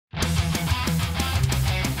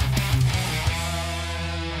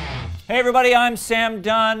Hey everybody, I'm Sam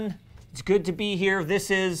Dunn. It's good to be here.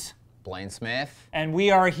 This is Blayne Smith. And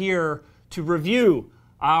we are here to review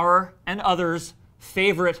our and others'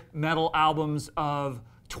 favorite metal albums of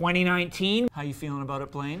 2019. How you feeling about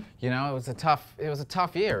it, Blayne? You know, it was a tough year. It was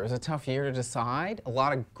a tough year to decide. A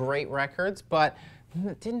lot of great records, but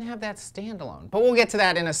didn't have that standalone. But we'll get to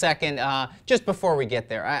that in a second. Just before we get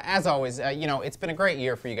there, as always, you know, it's been a great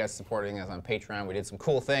year for you guys supporting us on Patreon. We did some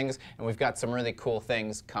cool things, and we've got some really cool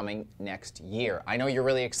things coming next year. I know you're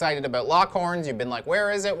really excited about Lockhorns. You've been like,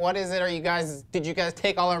 where is it? What is it? Did you guys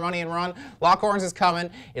take all our money and run? Lockhorns is coming.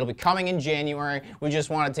 It'll be coming in January. We just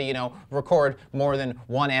wanted to, you know, record more than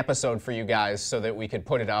one episode for you guys so that we could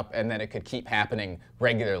put it up and then it could keep happening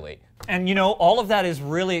regularly. And you know, all of that is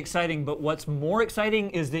really exciting, but what's more exciting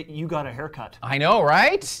is that you got a haircut. I know,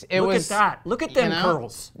 right? Look at that. Look at them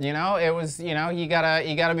curls. You know, it was, you know, you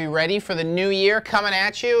gotta be ready for the new year coming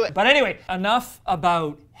at you. But anyway, enough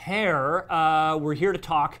about hair. We're here to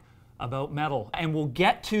talk about metal. And we'll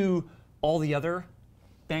get to all the other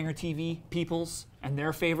BangerTV peoples and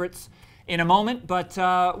their favorites in a moment, but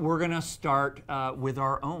we're gonna start with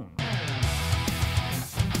our own.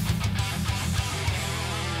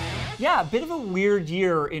 Yeah, a bit of a weird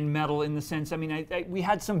year in metal in the sense, I mean, we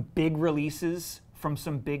had some big releases from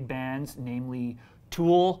some big bands, namely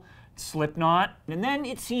Tool, Slipknot, and then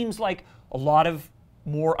it seems like a lot of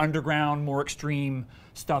more underground, more extreme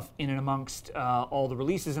stuff in and amongst all the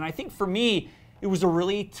releases. And I think for me, it was a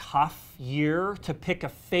really tough year to pick a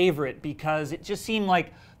favorite because it just seemed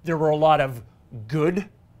like there were a lot of good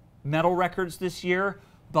metal records this year,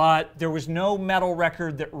 but there was no metal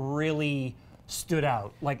record that really stood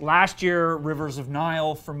out. Like last year, Rivers of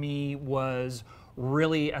Nile for me was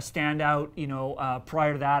really a standout. You know,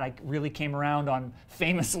 prior to that, I really came around on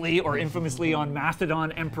famously or infamously on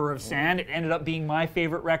Mastodon, Emperor of Sand. It ended up being my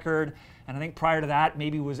favorite record. And I think prior to that,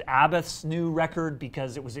 maybe was Opeth's new record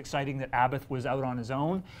because it was exciting that Opeth was out on his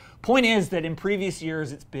own. Point is that in previous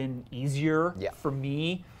years, it's been easier for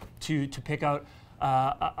me to pick out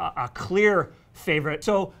a clear favorite.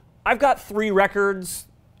 So I've got 3 records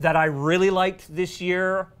that I really liked this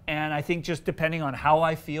year, and I think just depending on how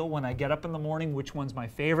I feel when I get up in the morning, which one's my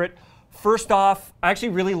favorite. First off, I actually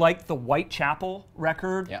really liked the Whitechapel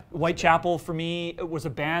record. Yeah, Whitechapel, for me, it was a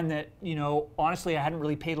band that, you know, honestly, I hadn't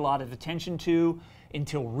really paid a lot of attention to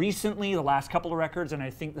until recently, the last couple of records, and I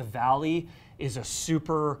think The Valley is a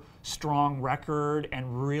super strong record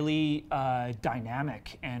and really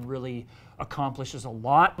dynamic and really accomplishes a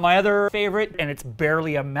lot. My other favorite, and it's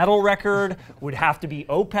barely a metal record, would have to be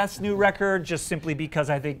Opeth's new record, just simply because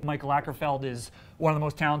I think Michael Ackerfeld is one of the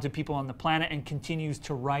most talented people on the planet and continues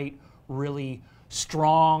to write really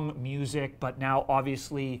strong music, but now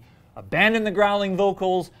obviously abandon the growling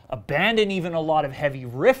vocals, abandon even a lot of heavy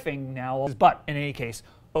riffing now. But in any case,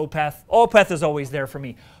 Opeth is always there for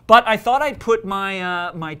me. But I thought I'd put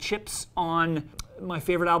my my chips on my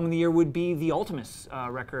favorite album of the year would be the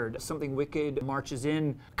VLTIMAS record, Something Wicked Marches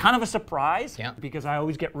In. Kind of a surprise, because I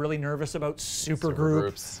always get really nervous about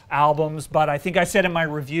supergroup albums, but I think I said in my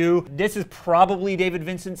review, this is probably David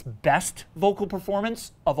Vincent's best vocal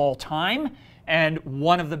performance of all time, and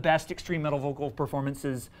one of the best extreme metal vocal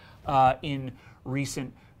performances in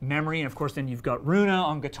recent memory. And of course, then you've got Runa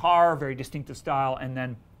on guitar, very distinctive style, and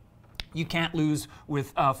then you can't lose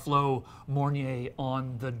with Flo Mournier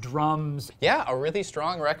on the drums. Yeah, a really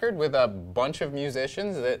strong record with a bunch of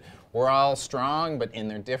musicians that were all strong, but in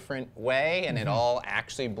their different way, and it all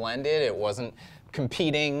actually blended. It wasn't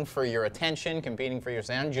competing for your attention, competing for your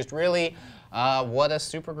sound, just really what a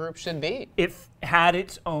supergroup should be. It had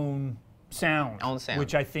its own sound,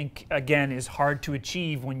 which I think, again, is hard to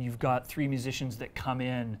achieve when you've got 3 musicians that come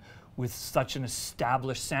in with such an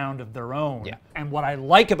established sound of their own. And what I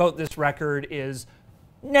like about this record is,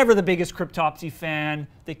 never the biggest Cryptopsy fan.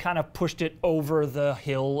 They kind of pushed it over the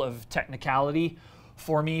hill of technicality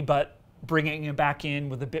for me, but bringing it back in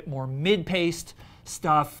with a bit more mid-paced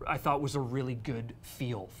stuff, I thought was a really good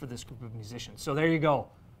feel for this group of musicians. So there you go.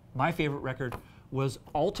 My favorite record was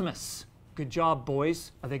VLTIMAS. Good job,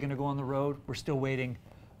 boys. Are they going to go on the road? We're still waiting.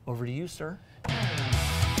 Over to you, sir.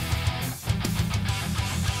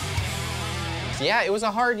 Yeah, it was a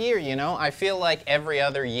hard year, you know. I feel like every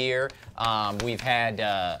other year we've had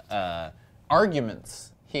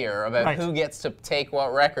arguments here about who gets to take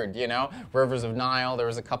what record, you know. Rivers of Nile, there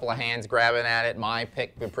was a couple of hands grabbing at it. My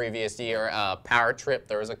pick the previous year, Power Trip,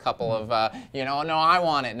 there was a couple of, you know, no, I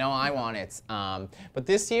want it, no, I want it. But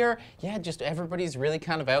this year, yeah, just everybody's really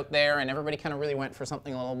kind of out there, and everybody kind of really went for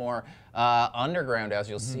something a little more underground, as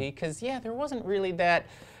you'll see, because, yeah, there wasn't really that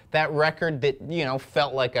that record that, you know,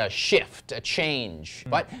 felt like a shift, a change.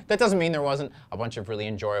 But that doesn't mean there wasn't a bunch of really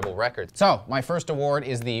enjoyable records. So my first award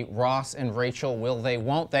is the Ross and Rachel Will They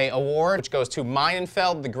Won't They Award, which goes to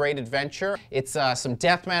Minenfeld, The Great Adventure. It's some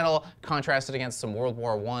death metal contrasted against some World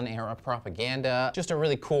War I era propaganda. Just a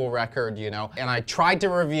really cool record, you know. And I tried to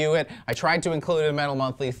review it. I tried to include it in Metal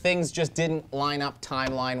Monthly. Things just didn't line up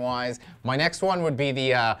timeline-wise. My next one would be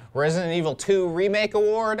the Resident Evil 2 Remake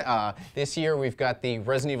Award. This year we've got the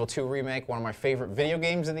Resident Evil 2 Remake, one of my favorite video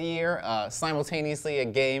games of the year. Simultaneously a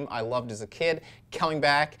game I loved as a kid, coming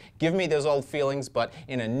back, give me those old feelings, but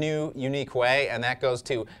in a new, unique way, and that goes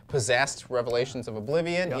to Possessed, Revelations of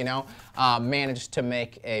Oblivion, you know. Managed to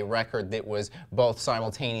make a record that was both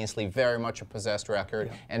simultaneously very much a Possessed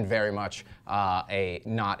record and very much not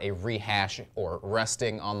a rehash or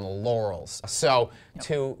resting on the laurels. So,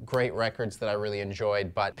 two great records that I really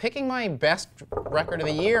enjoyed, but picking my best record of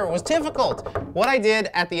the year was difficult. What I did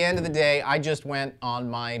at the end of the day, I just went on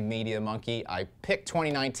my Media Monkey. I picked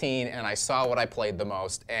 2019 and I saw what I played the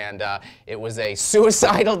most, and it was a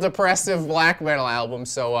suicidal, depressive black metal album,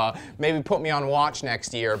 so maybe put me on watch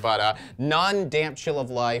next year, but None, Damp Chill of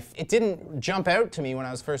Life. It didn't jump out to me when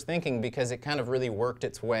I was first thinking because it kind of really worked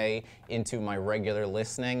its way into my regular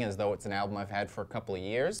listening as though it's an album I've had for a couple of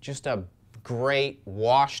years. Just a great,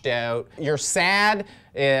 washed out. You're sad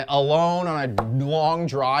alone on a long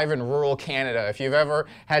drive in rural Canada. If you've ever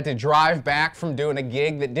had to drive back from doing a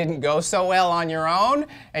gig that didn't go so well on your own,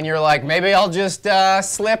 and you're like, maybe I'll just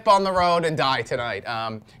slip on the road and die tonight.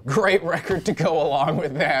 Great record to go along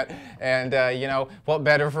with that. And you know, what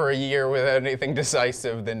better for a year without anything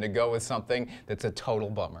decisive than to go with something that's a total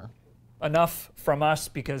bummer. Enough from us,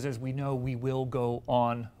 because as we know, we will go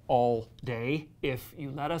on all day if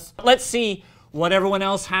you let us. Let's see what everyone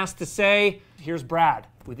else has to say. Here's Brad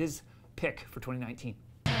with his pick for 2019.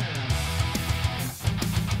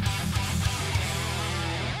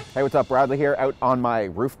 Hey, what's up? Bradley here, out on my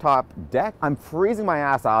rooftop deck. I'm freezing my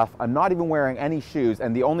ass off. I'm not even wearing any shoes,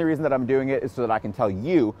 and the only reason that I'm doing it is so that I can tell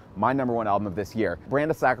you my #1 album of this year.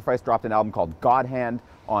 Brand of Sacrifice dropped an album called God Hand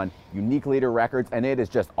on Unique Leader Records, and it is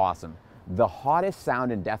just awesome. The hottest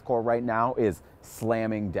sound in deathcore right now is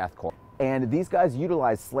slamming deathcore. And these guys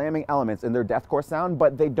utilize slamming elements in their deathcore sound,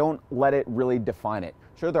 but they don't let it really define it.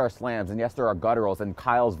 Sure, there are slams, and yes, there are gutturals, and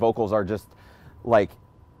Kyle's vocals are just like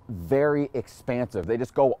very expansive. They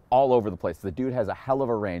just go all over the place. The dude has a hell of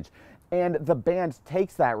a range. And the band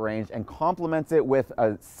takes that range and complements it with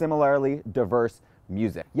a similarly diverse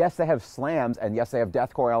music. Yes, they have slams, and yes, they have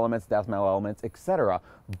deathcore elements, death metal elements, etc.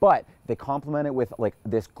 But they complement it with like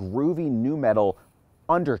this groovy nu metal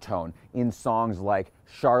undertone in songs like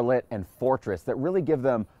Charlotte and Fortress that really give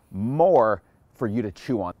them more for you to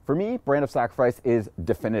chew on. For me, Brand of Sacrifice is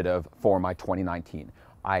definitive for my 2019.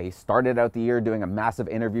 I started out the year doing a massive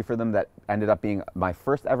interview for them that ended up being my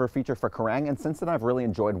first ever feature for Kerrang, and since then I've really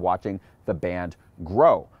enjoyed watching the band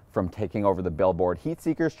grow, from taking over the Billboard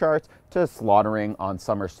Heatseekers charts to slaughtering on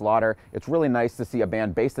Summer Slaughter. It's really nice to see a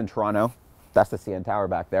band based in Toronto, that's the CN Tower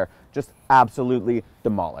back there, just absolutely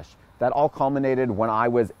demolish. That all culminated when I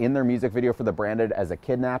was in their music video for The Branded as a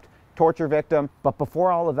kidnapped torture victim. But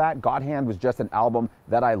before all of that, God Hand was just an album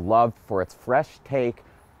that I loved for its fresh take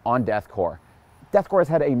on deathcore. Deathcore has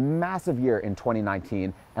had a massive year in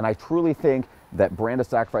 2019, and I truly think that Brand of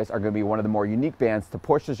Sacrifice are going to be one of the more unique bands to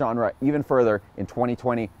push the genre even further in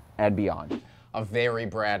 2020 and beyond. A very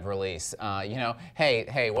Brad release. You know,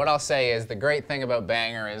 hey, what I'll say is the great thing about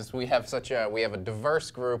Banger is we have a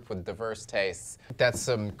diverse group with diverse tastes. That's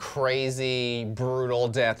some crazy, brutal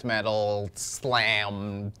death metal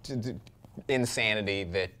slam insanity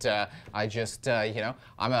that I just, you know,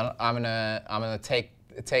 I'm gonna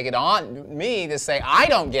take it on me to say I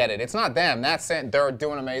don't get it. It's not them. That's it. They're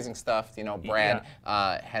doing amazing stuff. You know, Brad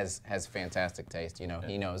has fantastic taste. You know,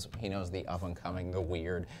 he knows the up and coming, the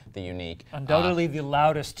weird, the unique. Undoubtedly the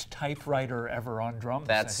loudest typewriter ever on drums.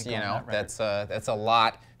 That's, you know, that's a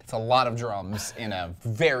lot of drums in a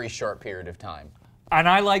very short period of time. And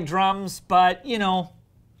I like drums, but you know,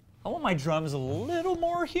 I want my drums a little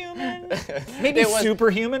more human. Maybe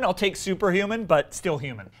superhuman. I'll take superhuman, but still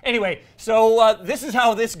human. Anyway, so this is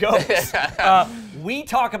how this goes. We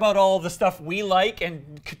talk about all the stuff we like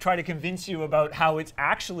and try to convince you about how it's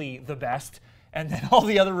actually the best. And then all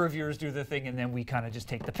the other reviewers do the thing, and then we kind of just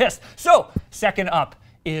take the piss. So, second up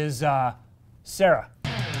is Sarah.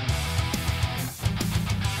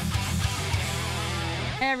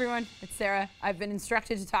 Hey everyone, it's Sarah. I've been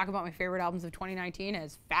instructed to talk about my favorite albums of 2019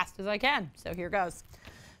 as fast as I can, so here goes.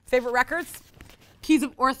 Favorite records? Keys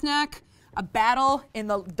of Orthnak, A Battle in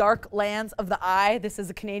the Dark Lands of the Eye. This is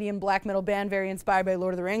a Canadian black metal band, very inspired by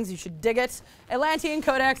Lord of the Rings. You should dig it. Atlantean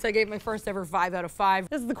Codex, I gave my first ever 5 out of 5.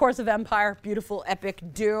 This is The Course of Empire, beautiful, epic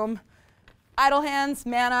doom. Idle Hands,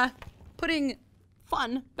 Mana, putting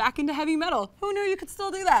fun back into heavy metal. Who knew you could still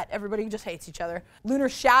do that? Everybody just hates each other. Lunar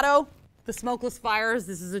Shadow, The Smokeless Fires.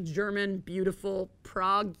 This is a German, beautiful,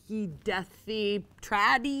 proggy, deathy,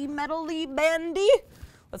 traddy, metal-y, bandy.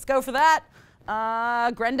 Let's go for that.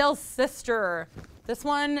 Grendel's Sister. This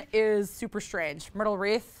one is super strange. Myrtle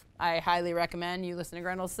Wreath, I highly recommend you listen to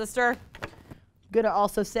Grendel's Sister. Gonna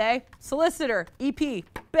also say Solicitor, EP,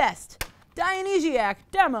 best. Dionysiac,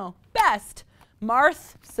 demo, best.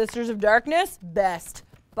 Marth, Sisters of Darkness, best.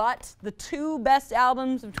 But the 2 best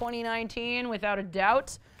albums of 2019, without a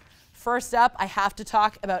doubt. First up, I have to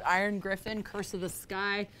talk about Iron Griffin, Curse of the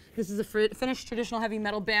Sky. This is a Finnish traditional heavy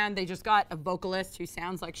metal band. They just got a vocalist who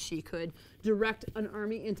sounds like she could direct an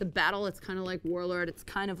army into battle. It's kind of like Warlord. It's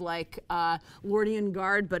kind of like Lordian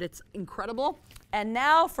Guard, but it's incredible. And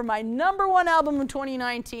now for my #1 album of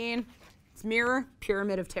 2019, it's Mirror,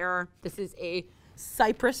 Pyramid of Terror. This is a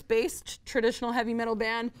Cyprus-based traditional heavy metal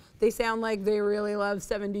band. They sound like they really love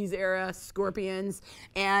 70s era Scorpions.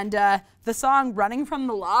 And the song Running from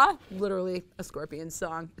the Law, literally a Scorpions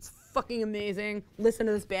song. It's fucking amazing. Listen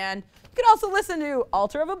to this band. You can also listen to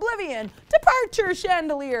Altar of Oblivion, Departure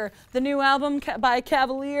Chandelier, the new album by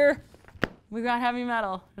Cavalier. We got heavy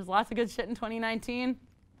metal. There's lots of good shit in 2019.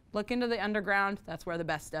 Look into the underground. That's where the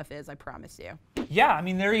best stuff is, I promise you. Yeah, I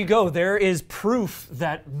mean, there you go. There is proof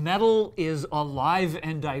that metal is alive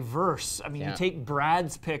and diverse. I mean, you take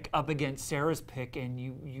Brad's pick up against Sarah's pick,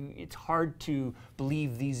 and it's hard to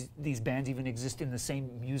believe these bands even exist in the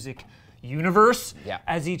same music universe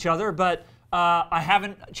as each other. But I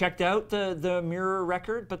haven't checked out the Mirror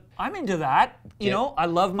record, but I'm into that. You know, I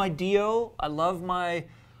love my Dio. I love my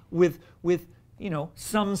with you know,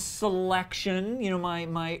 some selection, you know,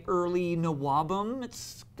 my early Nawabum.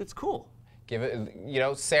 It's cool. Give it, you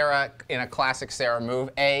know, Sarah, in a classic Sarah move,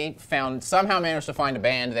 somehow managed to find a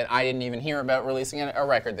band that I didn't even hear about releasing a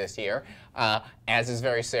record this year, as is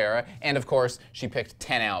very Sarah. And of course, she picked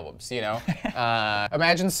 10 albums, you know.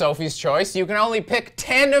 Imagine Sophie's Choice. You can only pick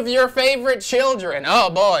 10 of your favorite children. Oh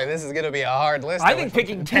boy, this is gonna be a hard list. I think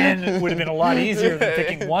picking 10 would have been a lot easier than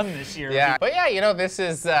picking 1 this year. Yeah, but yeah, you know, this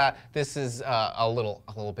is a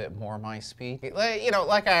little bit more my speed. You know,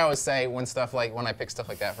 like I always say when I pick stuff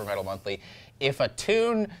like that for Metal Monthly, if a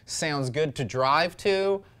tune sounds good to drive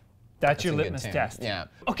to, that's your litmus test. Yeah.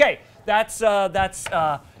 Okay, that's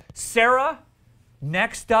Sarah.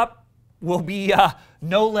 Next up will be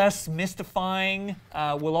no less mystifying.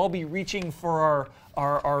 We'll all be reaching for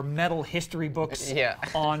our metal history books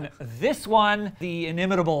on this one, the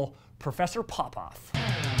inimitable Professor Popoff.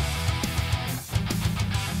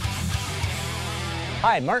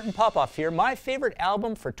 Hi, Martin Popoff here. My favorite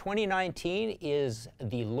album for 2019 is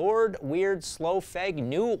the Lord Weird Slow Feg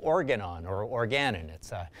New Organon, or Organon.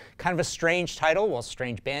 It's kind of a strange title, well,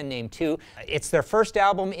 strange band name too. It's their first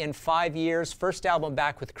album in 5 years, first album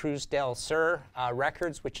back with Cruz del Sur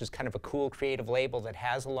Records, which is kind of a cool creative label that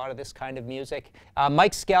has a lot of this kind of music.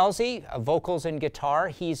 Mike Scalzi, vocals and guitar.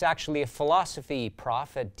 He's actually a philosophy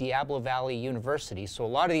prof at Diablo Valley University, so a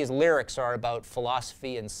lot of these lyrics are about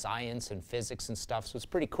philosophy and science and physics and stuff. So it's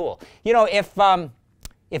pretty cool. You know, if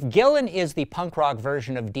Gillan is the punk rock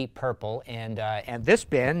version of Deep Purple, and this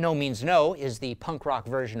band, No Means No, is the punk rock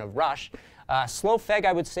version of Rush, Slow Feg,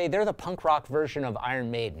 I would say, they're the punk rock version of Iron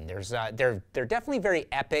Maiden. They're definitely very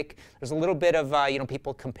epic. There's a little bit of, you know,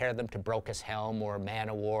 people compare them to Brokus Helm or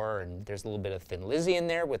Manowar, and there's a little bit of Thin Lizzy in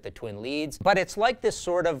there with the twin leads. But it's like this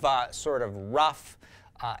sort of rough,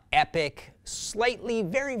 epic,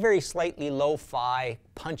 very, very slightly lo-fi,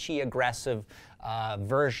 punchy, aggressive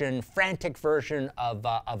frantic version of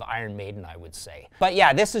Iron Maiden, I would say. But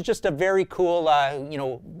yeah, this is just a very cool, you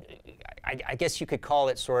know, I guess you could call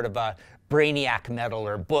it sort of a brainiac metal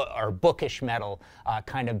or bookish metal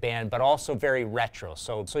kind of band, but also very retro.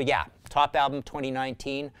 So yeah, top album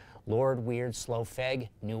 2019, Lord Weird Slow Feg,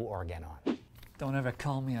 New Organon. Don't ever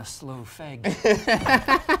call me a slow feg.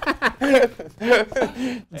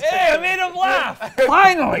 Hey, I made him laugh!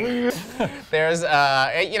 Finally! There's,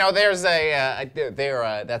 you know,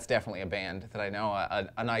 that's definitely a band that I know,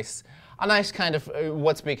 a nice kind of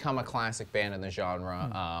what's become a classic band in the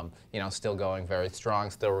genre. You know, still going very strong,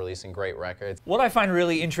 still releasing great records. What I find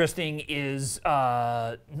really interesting is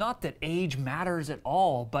not that age matters at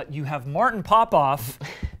all, but you have Martin Popoff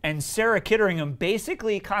and Sarah Kitteringham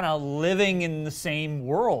basically kind of living in the same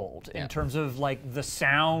world in terms of like the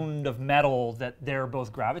sound of metal that they're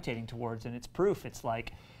both gravitating towards, and it's proof. It's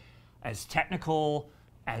like as technical,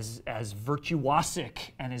 as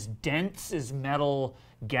virtuosic and as dense as metal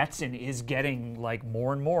gets and is getting like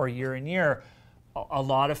more and more year in year, a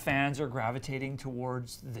lot of fans are gravitating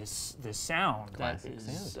towards this sound. Classic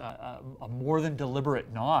that is a more than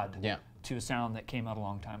deliberate nod Yeah. to a sound that came out a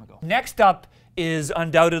long time ago. Next up is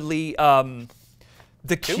undoubtedly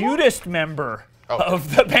the cutest member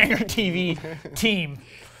of the BangerTV team.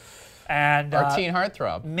 And Our teen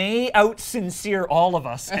heartthrob. may out-sincere all of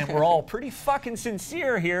us, and we're all pretty fucking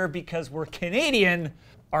sincere here because we're Canadian,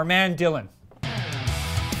 our man Dylan.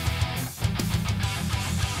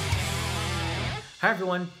 Hi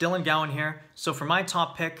everyone, Dylan Gowan here. So for my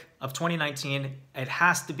top pick of 2019, it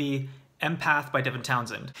has to be Empath by Devin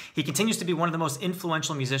Townsend. He continues to be one of the most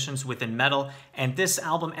influential musicians within metal, and this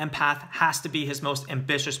album, Empath, has to be his most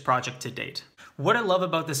ambitious project to date. What I love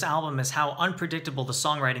about this album is how unpredictable the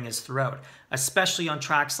songwriting is throughout, especially on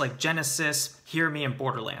tracks like Genesis, Hear Me, and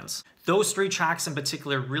Borderlands. Those three tracks in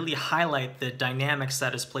particular really highlight the dynamics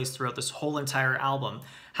that is placed throughout this whole entire album.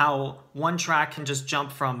 How one track can just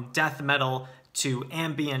jump from death metal to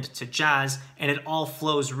ambient to jazz, and it all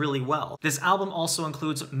flows really well. This album also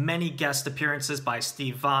includes many guest appearances by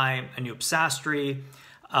Steve Vai, Anoop Sastry,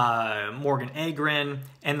 Morgan Agrin,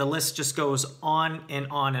 and the list just goes on and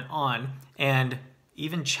on and on. And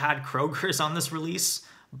even Chad Kroeger is on this release,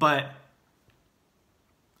 but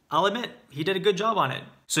I'll admit, he did a good job on it.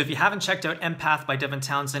 So if you haven't checked out Empath by Devin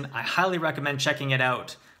Townsend, I highly recommend checking it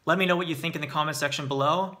out. Let me know what you think in the comment section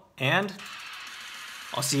below, and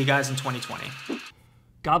I'll see you guys in 2020.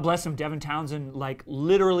 God bless him, Devin Townsend like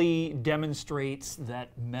literally demonstrates that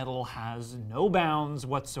metal has no bounds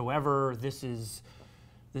whatsoever. This is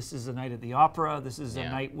a night at the opera. This is a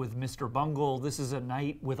night with Mr. Bungle. This is a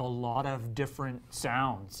night with a lot of different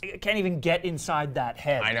sounds. I can't even get inside that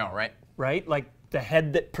head. I know, right? Right? Like the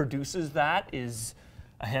head that produces that is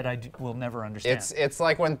a head I will never understand. It's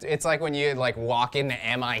like when you like walk into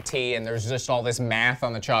MIT and there's just all this math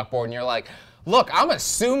on the chalkboard and you're like, look, I'm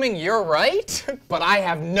assuming you're right, but I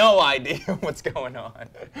have no idea what's going on.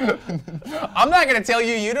 I'm not going to tell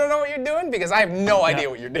you you don't know what you're doing because I have no idea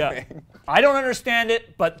what you're doing. Yeah. I don't understand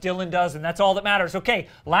it, but Dylan does, and that's all that matters. Okay,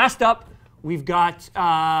 last up, we've got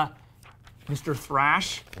Mr.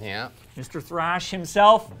 Thrash. Yeah. Mr. Thrash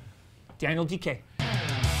himself, Daniel Dekay.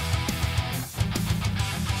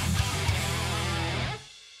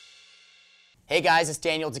 Hey guys, it's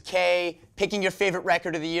Daniel Dekay. Picking your favorite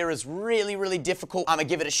record of the year is really, really difficult. I'm gonna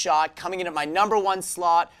give it a shot. Coming in at my #1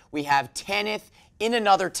 slot, we have Tanith, In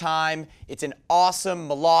Another Time. It's an awesome,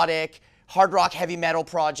 melodic, hard rock heavy metal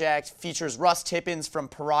project. Features Russ Tippins from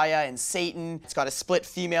Pariah and Satan. It's got a split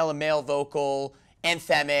female and male vocal,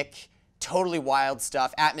 anthemic, totally wild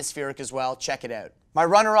stuff, atmospheric as well. Check it out. My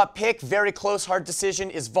runner-up pick, very close, hard decision,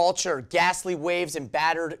 is Vulture, Ghastly Waves and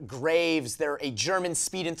Battered Graves. They're a German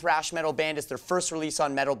speed and thrash metal band. It's their first release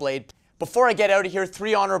on Metal Blade. Before I get out of here,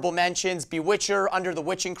 3 honorable mentions: Bewitcher, Under the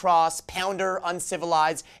Witching Cross, Pounder,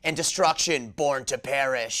 Uncivilized, and Destruction, Born to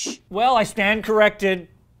Perish. Well, I stand corrected,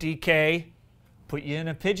 DK. Put you in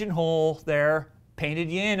a pigeonhole there. Painted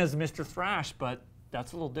you in as Mr. Thrash, but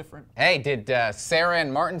that's a little different. Hey, did Sarah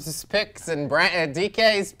and Martin's picks and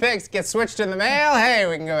DK's picks get switched in the mail? Hey,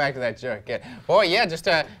 we can go back to that joke. Yeah. Boy, yeah, just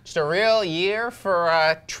a real year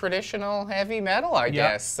for traditional heavy metal, I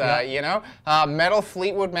guess. You know, metal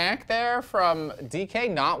Fleetwood Mac there from DK.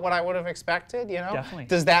 Not what I would have expected. You know, Definitely.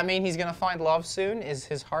 Does that mean he's gonna find love soon? Is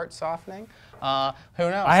his heart softening? Who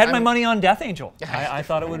knows? I had my money on Death Angel. I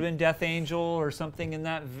thought it would have been Death Angel or something in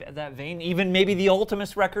that vein. Even maybe the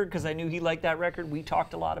Ultimus record, because I knew he liked that record. We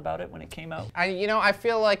talked a lot about it when it came out. You know, I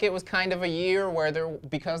feel like it was kind of a year where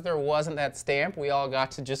because there wasn't that stamp, we all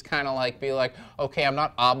got to just kind of like be like, okay, I'm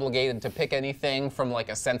not obligated to pick anything from like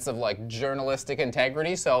a sense of like journalistic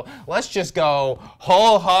integrity, so let's just go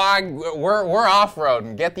whole hog. We're off-road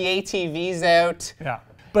and get the ATVs out. Yeah.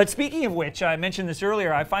 But speaking of which, I mentioned this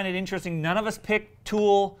earlier, I find it interesting, none of us picked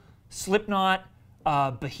Tool, Slipknot,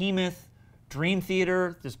 Behemoth, Dream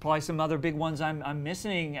Theater. There's probably some other big ones I'm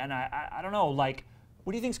missing, and I don't know, like,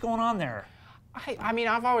 what do you think's going on there? I mean,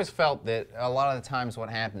 I've always felt that a lot of the times what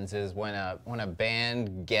happens is when a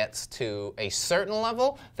band gets to a certain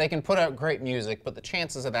level, they can put out great music, but the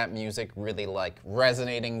chances of that music really like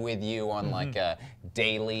resonating with you on like a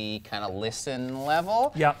daily kind of listen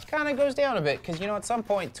level kind of goes down a bit, because you know, at some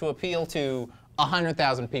point to appeal to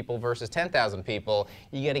 100,000 people versus 10,000 people,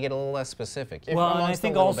 you got to get a little less specific. Well, and I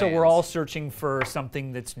think also we're all searching for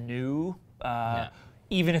something that's new.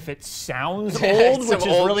 Even if it sounds old, which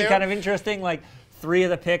is really kind of interesting. Like 3 of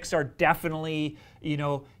the picks are definitely, you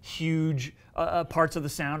know, huge parts of the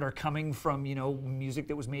sound are coming from, you know, music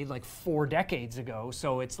that was made like 4 decades ago.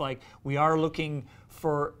 So it's like we are looking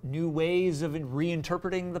for new ways of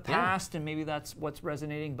reinterpreting the past, and maybe that's what's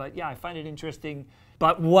resonating. But yeah, I find it interesting.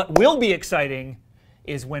 But what will be exciting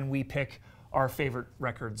is when we pick our favorite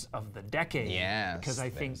records of the decade. Yes. Because I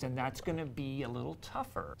think then that's going to be a little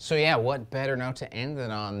tougher. So yeah, what better note to end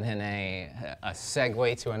it on than a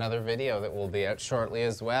segue to another video that will be out shortly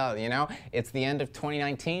as well. You know, it's the end of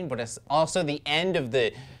 2019, but it's also the end of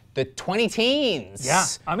the 20-teens. Yeah,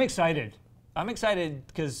 I'm excited. I'm excited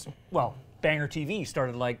because, well, BangerTV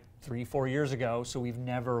started like 3-4 years ago, so we've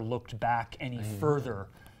never looked back any further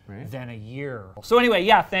than a year. So anyway,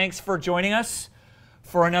 yeah, thanks for joining us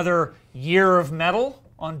for another year of metal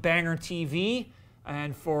on BangerTV,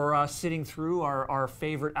 and for sitting through our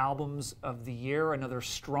favorite albums of the year. Another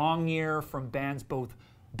strong year from bands both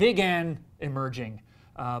big and emerging.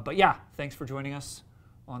 But yeah, thanks for joining us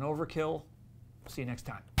on Overkill. See you next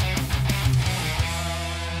time.